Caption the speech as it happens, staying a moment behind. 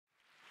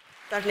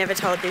I've never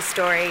told this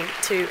story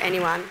to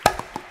anyone.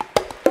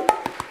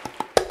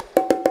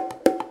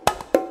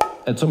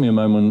 It took me a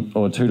moment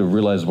or two to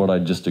realise what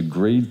I'd just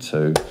agreed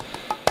to.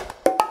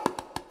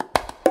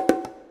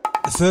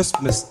 The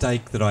first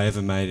mistake that I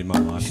ever made in my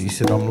life. She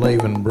said, I'm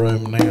leaving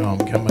Broome now,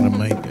 I'm coming to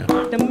meet you.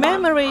 The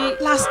memory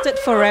lasted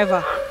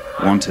forever.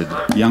 Wanted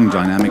young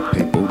dynamic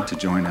people to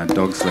join our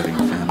dog sledding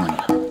family.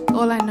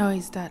 All I know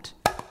is that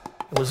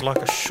it was like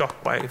a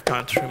shockwave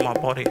going through my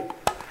body.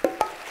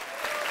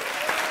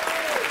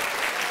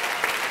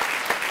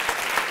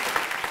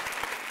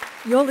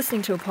 You're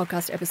listening to a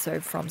podcast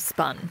episode from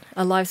Spun,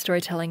 a live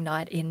storytelling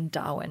night in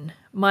Darwin.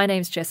 My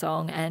name's Jess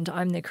Ong and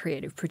I'm the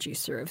creative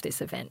producer of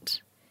this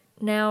event.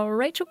 Now,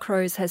 Rachel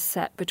Crowe has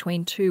sat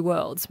between two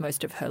worlds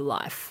most of her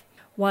life,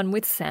 one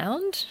with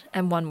sound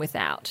and one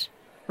without.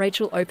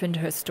 Rachel opened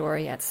her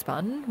story at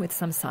Spun with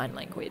some sign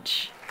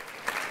language.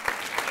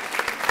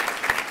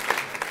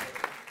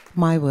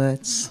 My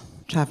words,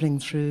 travelling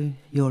through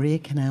your ear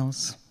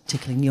canals,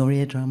 tickling your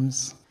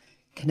eardrums,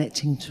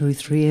 connecting through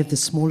three of the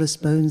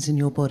smallest bones in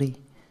your body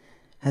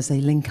as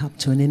they link up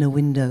to an inner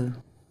window,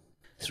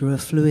 through a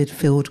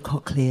fluid-filled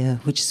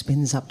cochlea which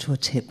spins up to a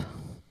tip,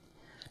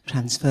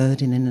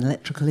 transferred in an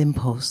electrical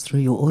impulse through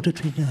your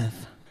auditory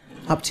nerve,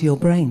 up to your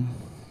brain.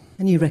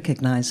 And you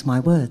recognise my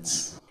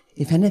words.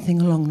 If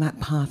anything along that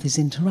path is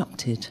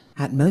interrupted,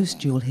 at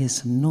most you will hear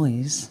some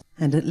noise,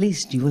 and at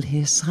least you will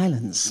hear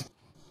silence.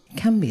 It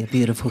can be a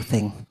beautiful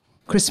thing.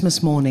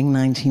 Christmas morning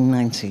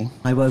 1990,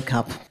 I woke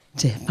up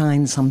to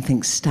find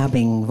something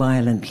stabbing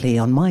violently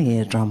on my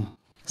eardrum.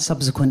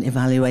 Subsequent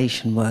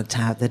evaluation worked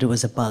out that it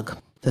was a bug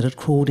that had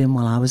crawled in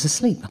while I was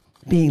asleep.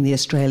 Being the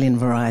Australian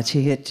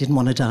variety, it didn't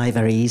want to die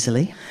very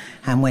easily,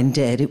 and when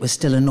dead, it was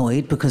still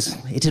annoyed because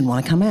it didn't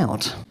want to come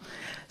out.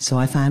 So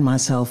I found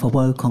myself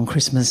awoke on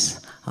Christmas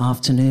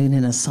afternoon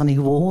in a sunny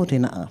ward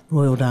in a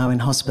Royal Darwin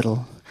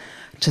Hospital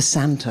to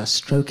Santa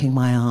stroking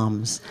my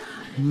arms,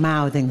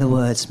 mouthing the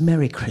words,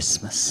 "Merry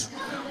Christmas."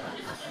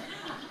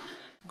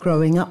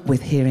 Growing up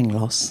with hearing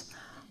loss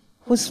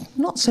was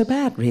not so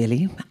bad,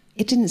 really.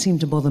 It didn't seem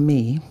to bother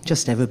me,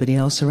 just everybody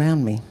else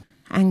around me.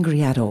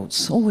 Angry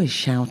adults, always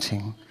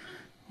shouting.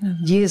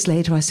 Years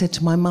later, I said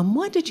to my mum,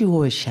 "Why did you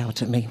always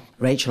shout at me?"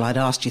 "Rachel, I'd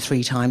asked you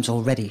 3 times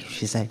already,"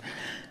 she said.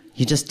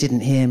 "You just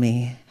didn't hear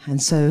me."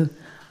 And so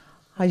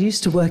I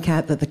used to work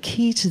out that the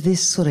key to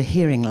this sort of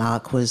hearing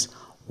lark was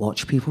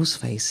watch people's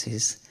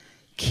faces,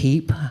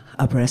 keep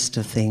abreast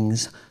of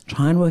things,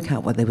 try and work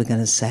out what they were going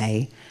to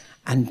say,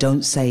 and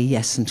don't say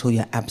yes until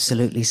you're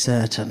absolutely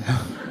certain.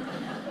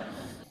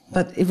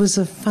 But it was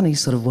a funny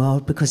sort of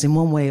world because in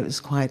one way it was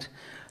quite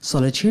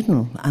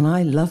solitudinal, and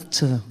I loved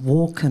to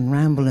walk and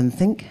ramble and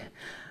think.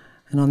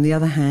 And on the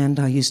other hand,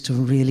 I used to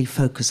really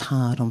focus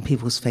hard on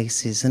people's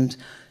faces and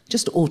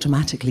just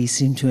automatically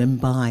seemed to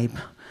imbibe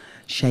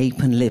shape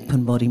and lip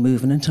and body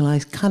movement until I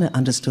kind of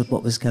understood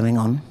what was going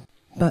on.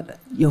 But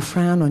your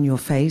frown on your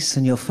face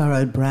and your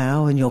furrowed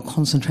brow and your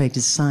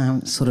concentrated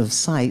sort of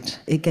sight,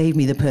 it gave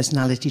me the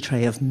personality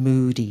trait of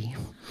moody.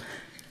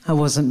 I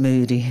wasn't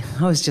moody,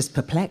 I was just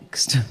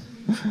perplexed.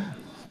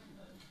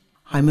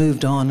 I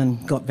moved on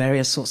and got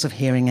various sorts of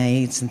hearing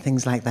aids and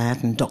things like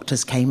that, and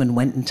doctors came and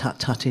went and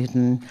tut-tutted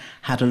and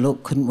had a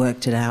look, couldn't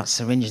work it out,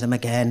 syringed them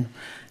again.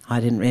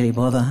 I didn't really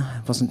bother,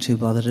 I wasn't too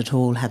bothered at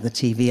all, had the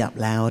TV up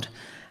loud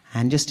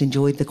and just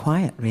enjoyed the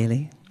quiet,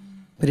 really.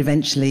 But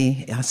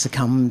eventually I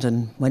succumbed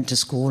and went to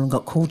school and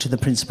got called to the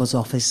principal's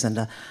office,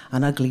 and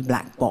an ugly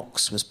black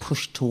box was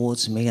pushed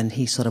towards me, and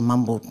he sort of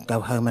mumbled,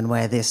 "Go home and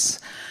wear this."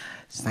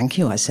 "Thank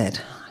you," I said.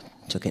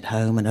 I took it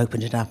home and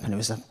opened it up, and it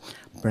was a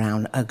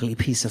brown, ugly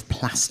piece of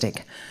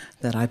plastic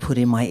that I put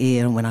in my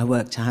ear, and when I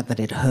worked out that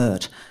it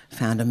hurt,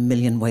 found a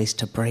million ways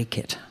to break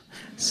it.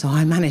 So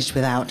I managed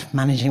without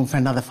managing for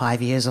another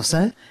 5 years or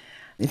so.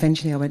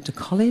 Eventually I went to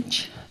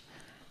college,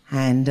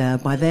 and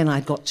by then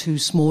I'd got 2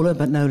 smaller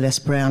but no less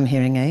brown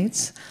hearing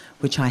aids,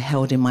 which I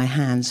held in my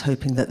hands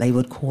hoping that they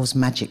would cause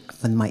magic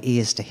for my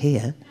ears to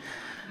hear.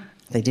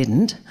 They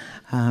didn't,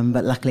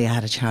 but luckily I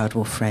had a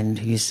charitable friend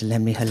who used to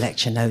lend me her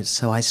lecture notes,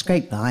 so I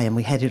scraped by and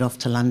we headed off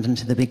to London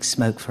to the big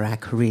smoke for our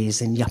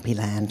careers in yuppie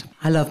land.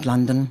 I loved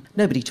London.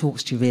 Nobody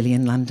talks to you really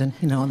in London,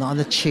 on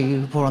the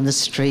tube or on the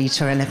street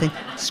or anything.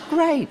 It's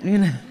great,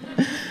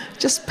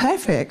 just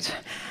perfect.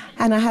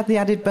 And I had the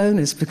added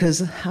bonus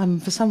because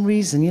for some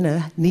reason,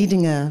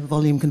 needing a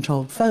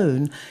volume-controlled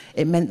phone,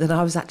 it meant that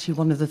I was actually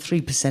one of the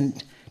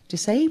 3%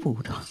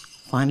 disabled.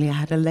 Finally, I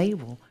had a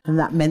label, and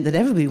that meant that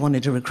everybody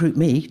wanted to recruit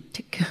me.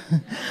 Tick.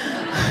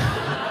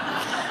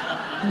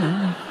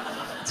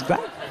 It's great.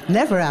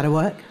 Never out of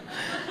work.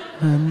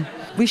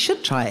 We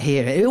should try it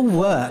here. It'll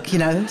work,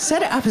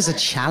 Set it up as a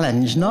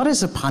challenge, not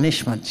as a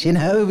punishment,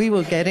 We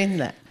will get in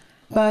there.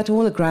 But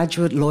all the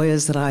graduate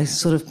lawyers that I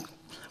sort of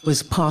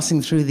was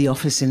passing through the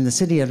office in the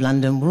City of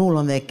London were all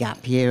on their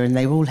gap year, and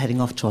they were all heading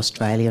off to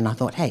Australia, and I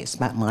thought, hey, it's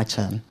about my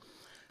turn.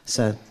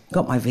 So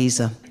got my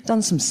visa,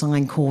 done some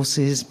sign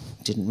courses,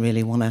 didn't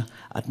really want to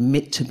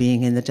admit to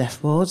being in the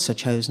deaf world, so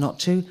chose not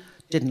to.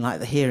 Didn't like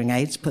the hearing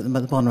aids, put them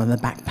at the bottom of the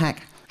backpack,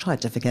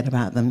 tried to forget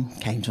about them,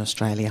 came to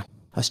Australia.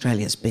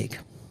 Australia's big.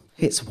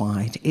 It's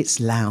wide, it's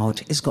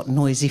loud, it's got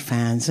noisy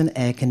fans and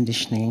air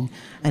conditioning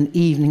and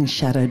evening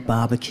shadowed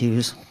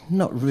barbecues.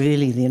 Not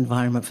really the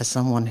environment for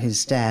someone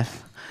who's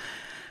deaf.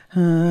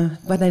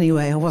 But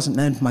anyway, I wasn't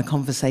known for my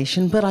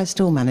conversation, but I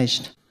still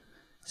managed.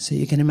 So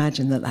you can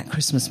imagine that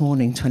Christmas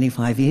morning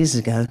 25 years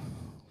ago,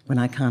 when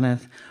I kind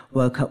of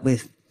woke up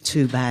with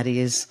 2 bad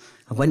ears,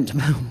 I went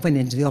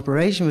into the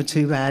operation with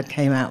 2 bad,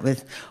 came out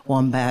with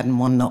 1 bad and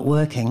 1 not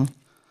working.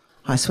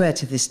 I swear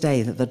to this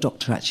day that the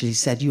doctor actually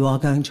said, "You are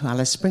going to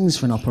Alice Springs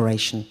for an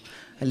operation."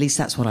 At least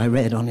that's what I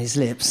read on his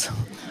lips.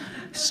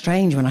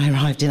 Strange when I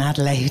arrived in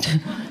Adelaide.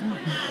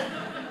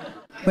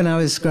 When I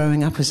was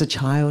growing up as a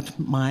child,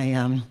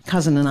 my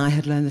cousin and I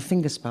had learned the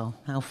fingerspell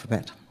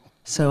alphabet.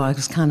 So I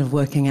was kind of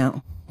working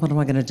out, what am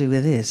I going to do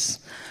with this?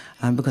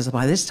 Because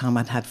by this time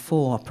I'd had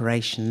 4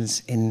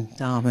 operations in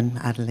Darwin,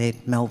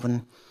 Adelaide,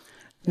 Melbourne.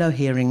 No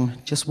hearing,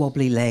 just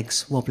wobbly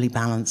legs, wobbly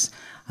balance,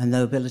 and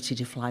no ability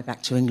to fly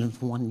back to England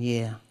for 1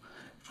 year.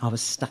 I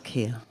was stuck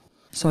here.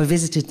 So I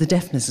visited the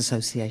Deafness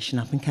Association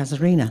up in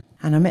Casuarina,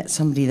 and I met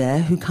somebody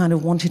there who kind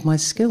of wanted my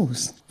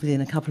skills. Within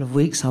a couple of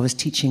weeks, I was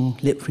teaching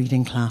lip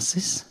reading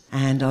classes,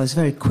 and I was a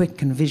very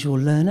quick and visual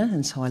learner,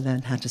 and so I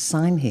learned how to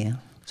sign here.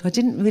 So I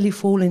didn't really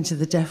fall into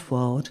the deaf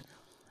world,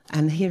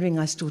 and hearing,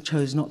 I still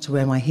chose not to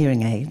wear my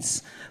hearing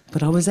aids,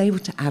 but I was able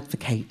to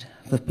advocate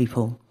for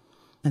people.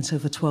 And so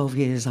for 12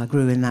 years, I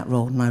grew in that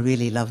role, and I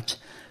really loved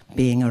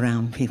being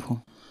around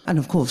people. And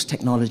of course,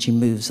 technology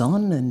moves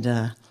on,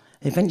 and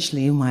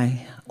eventually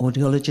my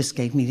audiologist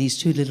gave me these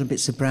 2 little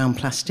bits of brown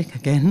plastic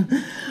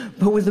again,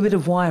 but with a bit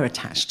of wire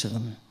attached to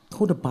them,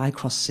 called a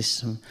Bicross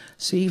system.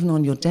 So even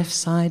on your deaf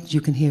side, you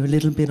can hear a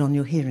little bit on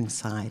your hearing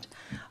side.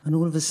 And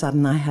all of a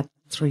sudden, I had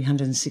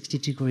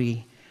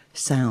 360-degree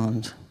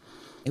sound.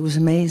 It was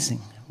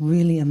amazing,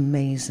 really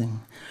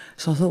amazing.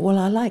 So I thought, well,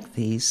 I like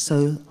these,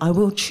 so I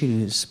will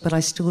choose. But I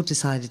still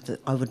decided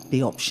that I would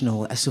be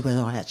optional as to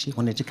whether I actually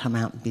wanted to come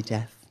out and be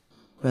deaf,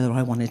 whether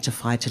I wanted to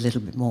fight a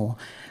little bit more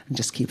and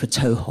just keep a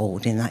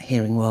toehold in that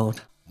hearing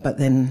world. But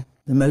then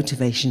the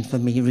motivation for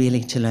me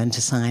really to learn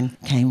to sign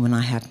came when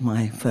I had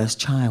my first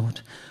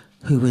child,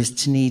 who was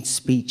to need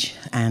speech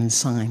and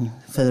sign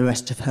for the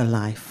rest of her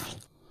life.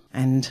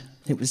 And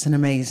it was an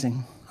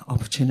amazing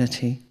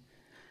opportunity.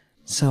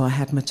 So I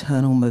had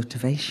maternal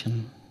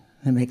motivation.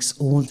 It makes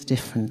all the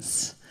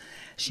difference.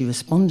 She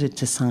responded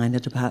to sign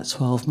at about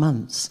 12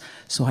 months.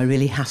 So I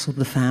really hassled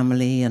the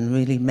family and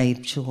really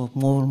made sure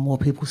more and more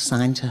people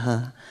signed to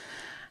her.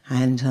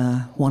 And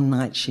one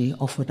night she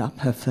offered up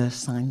her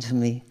first sign to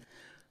me,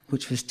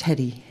 which was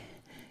Teddy,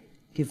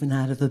 given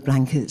out of the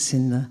blankets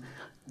in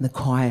the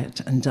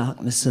quiet and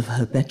darkness of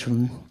her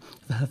bedroom,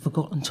 for her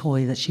forgotten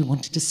toy that she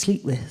wanted to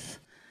sleep with.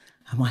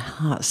 And my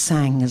heart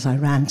sang as I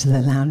ran to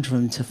the lounge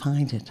room to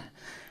find it.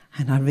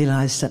 And I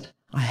realised that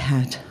I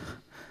had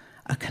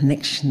a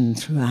connection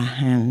through our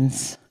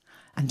hands.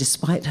 And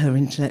despite her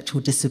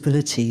intellectual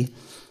disability,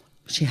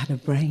 she had a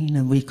brain,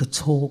 and we could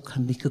talk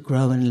and we could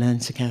grow and learn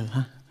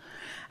together.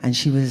 And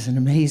she was an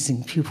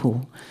amazing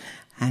pupil.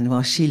 And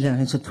while she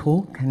learned to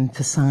talk and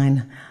to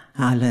sign,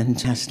 I learned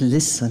just to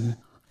listen.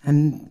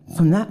 And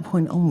from that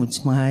point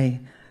onwards, my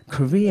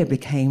career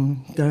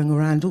became going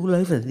around all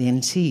over the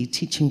NT,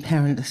 teaching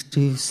parents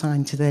to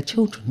sign to their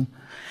children.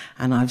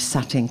 And I've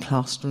sat in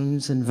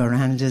classrooms and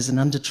verandas and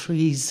under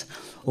trees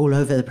all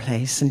over the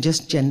place and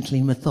just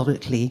gently,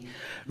 methodically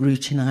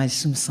routinized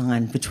some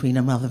sign between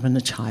a mother and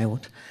a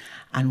child,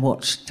 and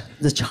watched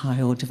the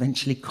child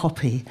eventually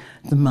copy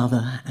the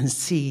mother and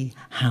see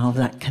how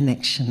that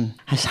connection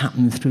has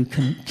happened through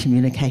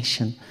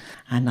communication.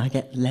 And I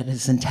get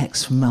letters and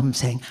texts from mum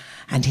saying,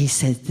 and he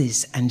said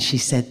this and she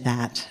said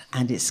that,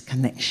 and it's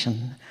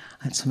connection.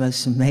 It's the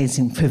most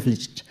amazing,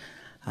 privileged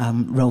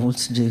role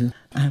to do.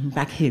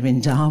 Back here in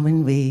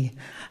Darwin, we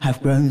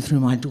have grown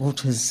through my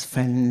daughter's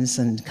friends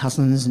and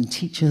cousins and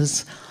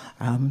teachers,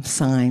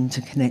 sign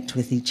to connect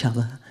with each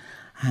other.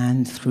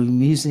 And through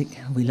music,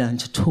 we learn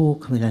to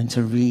talk, we learn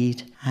to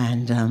read,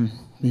 and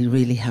we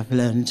really have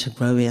learned to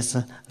grow as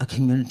a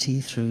community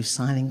through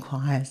signing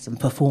choirs and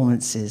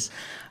performances.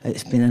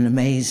 It's been an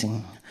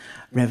amazing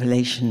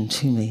revelation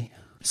to me.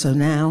 So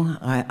now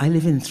I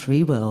live in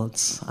 3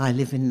 worlds. I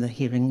live in the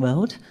hearing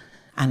world,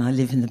 and I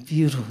live in the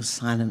beautiful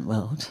silent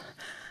world,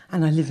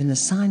 and I live in the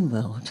sign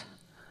world.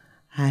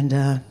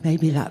 And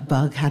maybe that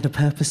bug had a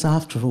purpose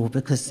after all,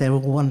 because they're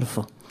all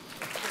wonderful.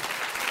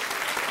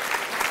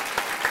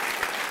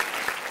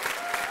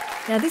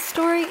 Now, this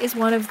story is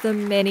one of the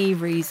many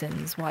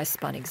reasons why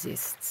Spun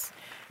exists,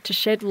 to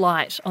shed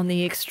light on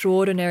the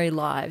extraordinary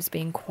lives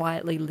being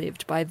quietly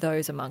lived by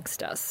those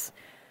amongst us.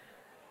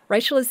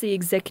 Rachel is the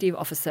Executive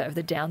Officer of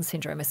the Down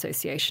Syndrome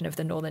Association of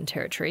the Northern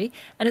Territory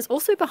and is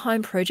also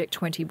behind Project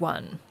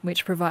 21,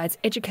 which provides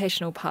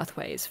educational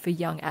pathways for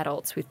young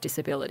adults with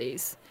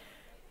disabilities.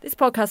 This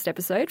podcast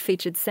episode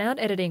featured sound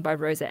editing by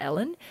Rosa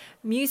Ellen,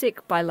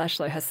 music by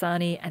Lashlo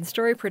Hassani, and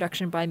story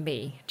production by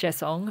me,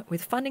 Jess Ong,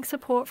 with funding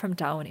support from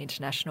Darwin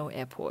International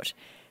Airport.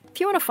 If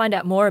you want to find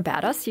out more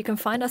about us, you can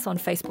find us on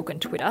Facebook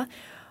and Twitter,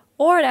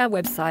 or at our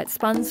website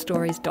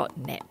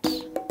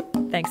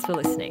spunstories.net. Thanks for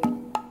listening.